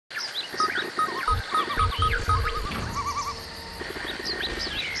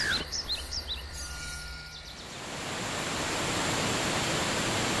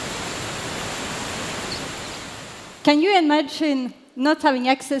Can you imagine not having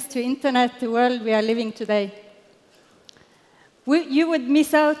access to internet, the world we are living today? You would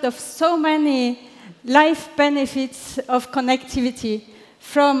miss out of so many life benefits of connectivity,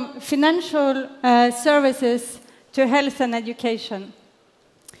 from financial services to health and education.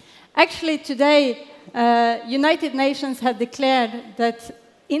 Actually, today, United Nations have declared that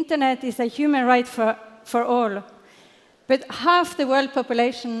internet is a human right for all. But half the world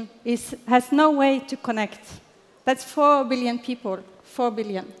population has no way to connect. That's 4 billion people, 4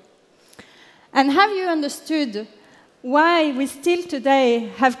 billion. And have you understood why we still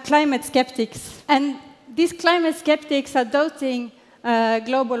today have climate skeptics? And these climate skeptics are doubting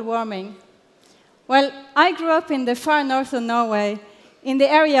global warming. Well, I grew up in the far north of Norway, in the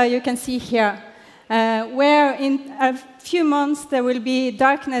area you can see here, where in a few months there will be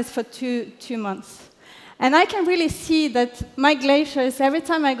darkness for two months. And I can really see that my glaciers, every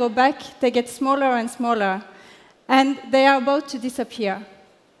time I go back, they get smaller and smaller, and they are about to disappear.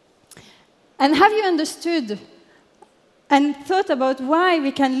 And have you understood and thought about why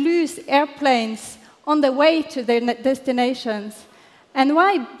we can lose airplanes on the way to their destinations, and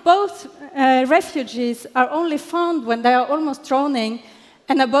why both refugees are only found when they are almost drowning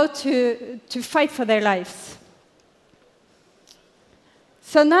and about to fight for their lives?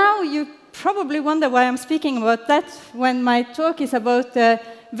 So now you probably wonder why I'm speaking about that when my talk is about the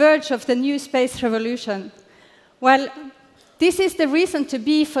verge of the new space revolution. Well, this is the reason to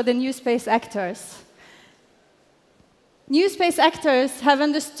be for the new space actors. New space actors have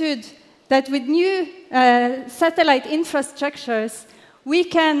understood that with new satellite infrastructures, we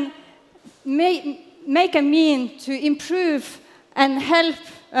can make a mean to improve and help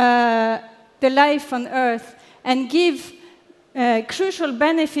the life on Earth and give crucial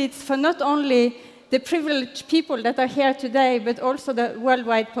benefits for not only the privileged people that are here today, but also the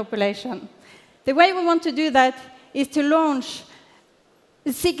worldwide population. The way we want to do that is to launch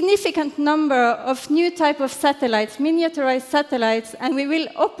a significant number of new type of satellites, miniaturized satellites, and we will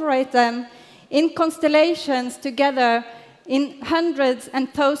operate them in constellations together in hundreds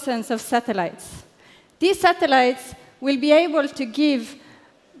and thousands of satellites. These satellites will be able to give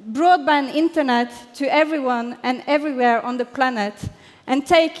broadband internet to everyone and everywhere on the planet and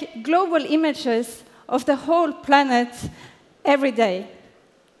take global images of the whole planet every day.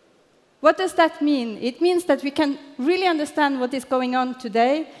 What does that mean? It means that we can really understand what is going on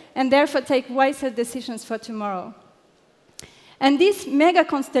today and therefore take wiser decisions for tomorrow. And these mega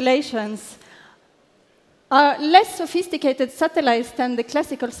constellations are less sophisticated satellites than the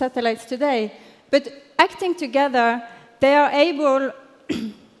classical satellites today, but acting together, they are able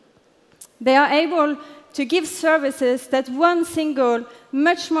to give services that one single,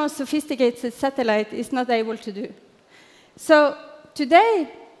 much more sophisticated satellite is not able to do. So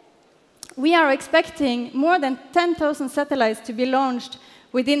today, we are expecting more than 10,000 satellites to be launched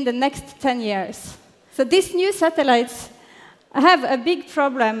within the next 10 years. So these new satellites have a big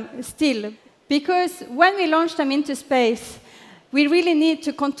problem still, because when we launch them into space, we really need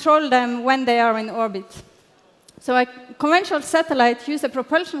to control them when they are in orbit. So a conventional satellite uses a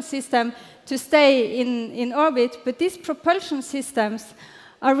propulsion system to stay in orbit, but these propulsion systems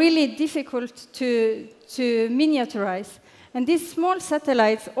are really difficult to miniaturize. And these small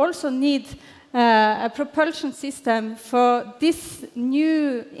satellites also need a propulsion system for this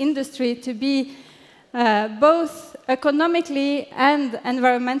new industry to be both economically and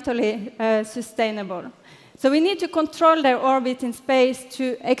environmentally sustainable. So we need to control their orbit in space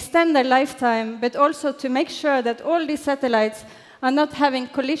to extend their lifetime, but also to make sure that all these satellites are not having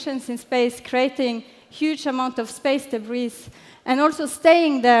collisions in space, creating huge amount of space debris, and also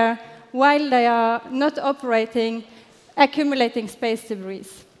staying there while they are not operating, accumulating space debris.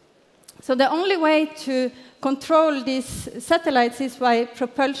 So the only way to control these satellites is by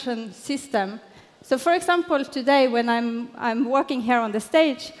propulsion system. So for example, today when I'm walking here on the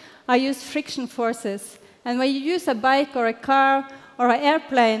stage, I use friction forces. And when you use a bike or a car or an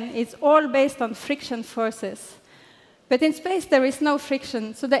airplane, it's all based on friction forces. But in space, there is no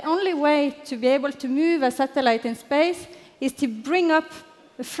friction. So the only way to be able to move a satellite in space is to bring up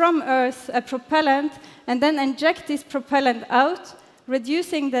from Earth a propellant and then inject this propellant out,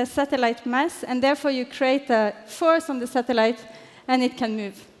 reducing the satellite mass, and therefore you create a force on the satellite and it can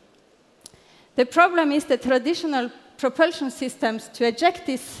move. The problem is the traditional propulsion systems to eject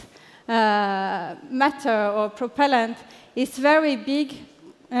this matter or propellant is very big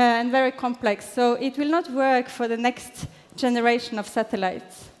and very complex, so it will not work for the next generation of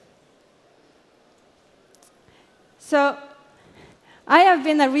satellites. So I have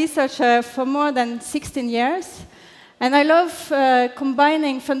been a researcher for more than 16 years, And I love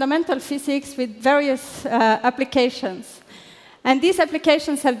combining fundamental physics with various applications. And these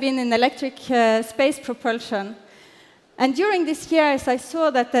applications have been in electric space propulsion. And during these years, I saw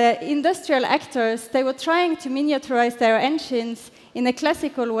that the industrial actors, they were trying to miniaturize their engines in a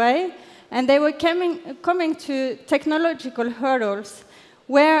classical way, and they were coming to technological hurdles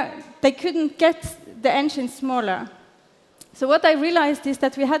where they couldn't get the engine smaller. So what I realized is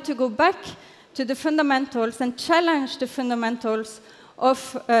that we had to go back to the fundamentals and challenge the fundamentals of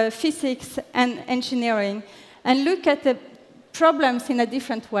physics and engineering and look at the problems in a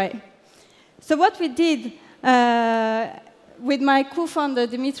different way. So what we did with my co-founder,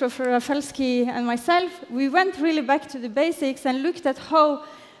 Dmitry Rafalsky, and myself, we went really back to the basics and looked at how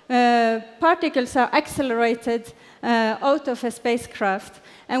particles are accelerated out of a spacecraft.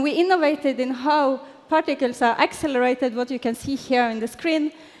 And we innovated in how particles are accelerated, what you can see here on the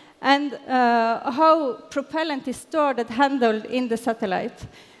screen, and how propellant is stored and handled in the satellite.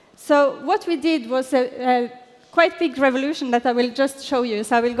 So what we did was a quite big revolution that I will just show you,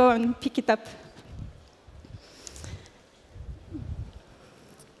 so I will go and pick it up.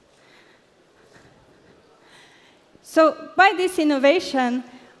 So by this innovation,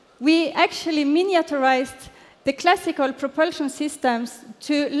 we actually miniaturized the classical propulsion systems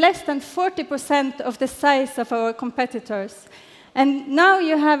to less than 40% of the size of our competitors. And now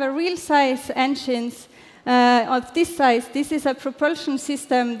you have a real-size engines of this size. This is a propulsion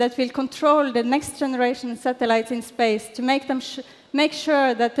system that will control the next-generation satellites in space to make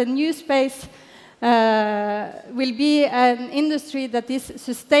sure that the new space will be an industry that is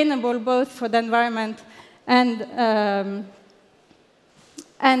sustainable both for the environment and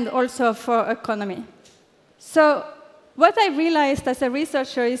also for economy. So what I realized as a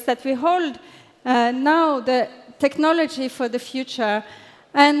researcher is that we hold now the technology for the future.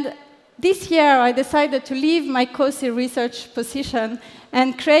 And this year, I decided to leave my cozy research position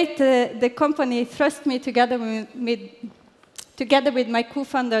and create the company ThrustMe together with my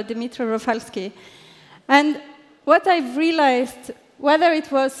co-founder, Dmitry Rafalsky. And what I've realized, whether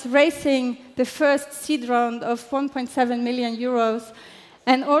it was raising the first seed round of 1.7 million euros,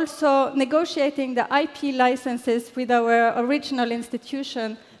 and also negotiating the IP licenses with our original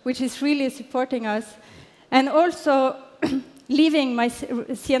institution, which is really supporting us, and also leaving my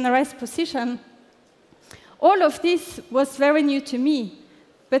CNRS position, all of this was very new to me.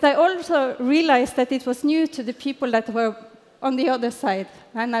 But I also realized that it was new to the people that were on the other side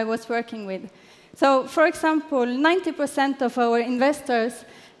and I was working with. So, for example, 90% of our investors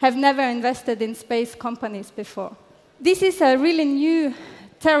have never invested in space companies before. This is a really new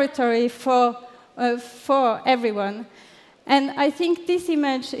territory for everyone. And I think this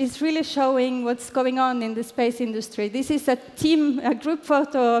image is really showing what's going on in the space industry. This is a group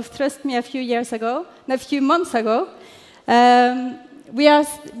photo of ThrustMe a few months ago. We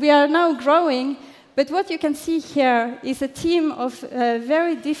are now growing, but what you can see here is a team of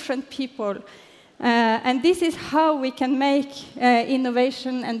very different people. And this is how we can make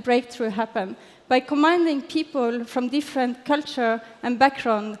innovation and breakthrough happen, by combining people from different culture and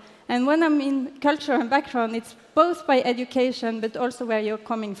background. And when I mean culture and background, it's both by education, but also where you're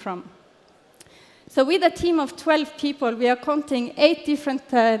coming from. So with a team of 12 people, we are counting 8 different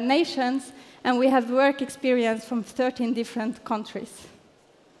nations, and we have work experience from 13 different countries.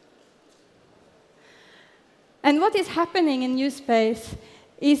 And what is happening in new space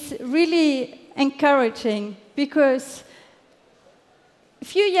is really encouraging, because a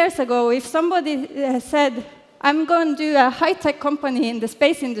few years ago, if somebody said, I'm going to do a high-tech company in the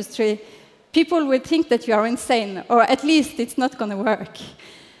space industry, people would think that you are insane, or at least it's not going to work.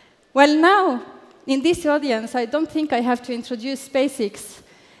 Well, now, in this audience, I don't think I have to introduce SpaceX,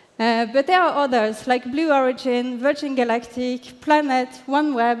 but there are others, like Blue Origin, Virgin Galactic, Planet,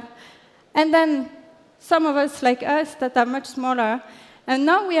 OneWeb, and then some of us like us that are much smaller. And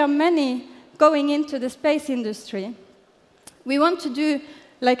now we are many going into the space industry. We want to do,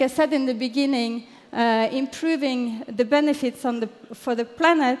 like I said in the beginning, improving the benefits for the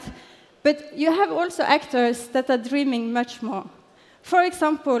planet, but you have also actors that are dreaming much more. For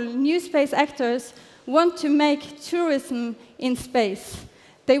example, new space actors want to make tourism in space.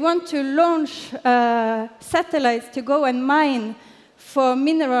 They want to launch satellites to go and mine for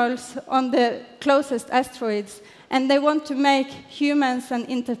minerals on the closest asteroids, and they want to make humans and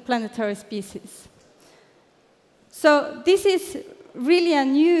interplanetary species. So this is really a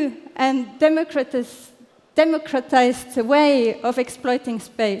new and democratized way of exploiting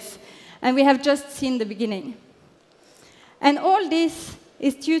space, and we have just seen the beginning. And all this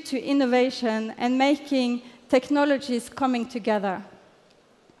is due to innovation and making technologies coming together.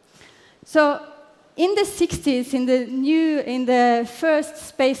 So in the 60s, in the first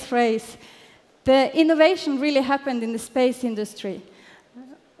space race, the innovation really happened in the space industry.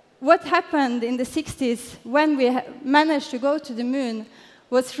 What happened in the 60s when we managed to go to the moon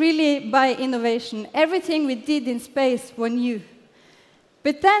was really by innovation. Everything we did in space was new.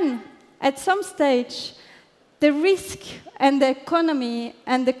 But then, at some stage, the risk and the economy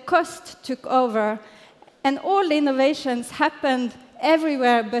and the cost took over, and all the innovations happened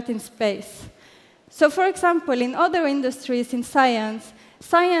everywhere but in space. So, for example, in other industries in science,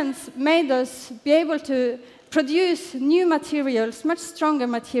 science made us be able to produce new materials, much stronger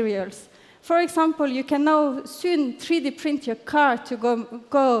materials. For example, you can now soon 3D print your car to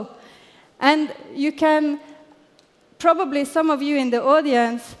go. And you can, probably some of you in the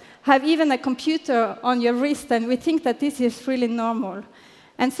audience, have even a computer on your wrist, and we think that this is really normal.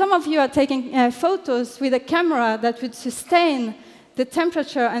 And some of you are taking photos with a camera that would sustain the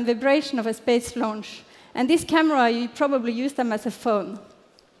temperature and vibration of a space launch. And this camera, you probably use them as a phone.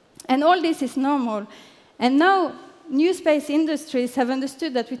 And all this is normal. And now, new space industries have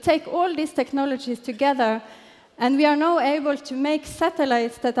understood that we take all these technologies together, and we are now able to make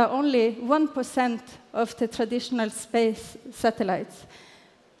satellites that are only 1% of the traditional space satellites.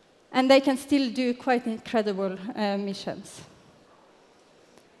 And they can still do quite incredible missions.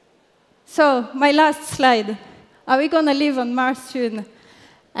 So, my last slide. Are we going to live on Mars soon?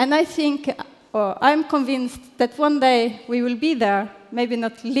 And I think, or I'm convinced that one day we will be there, maybe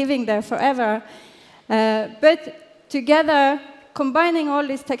not living there forever, but together, combining all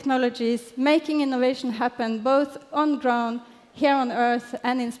these technologies, making innovation happen both on ground, here on Earth,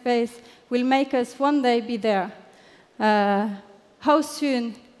 and in space, will make us one day be there. How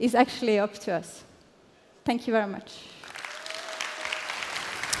soon is actually up to us. Thank you very much.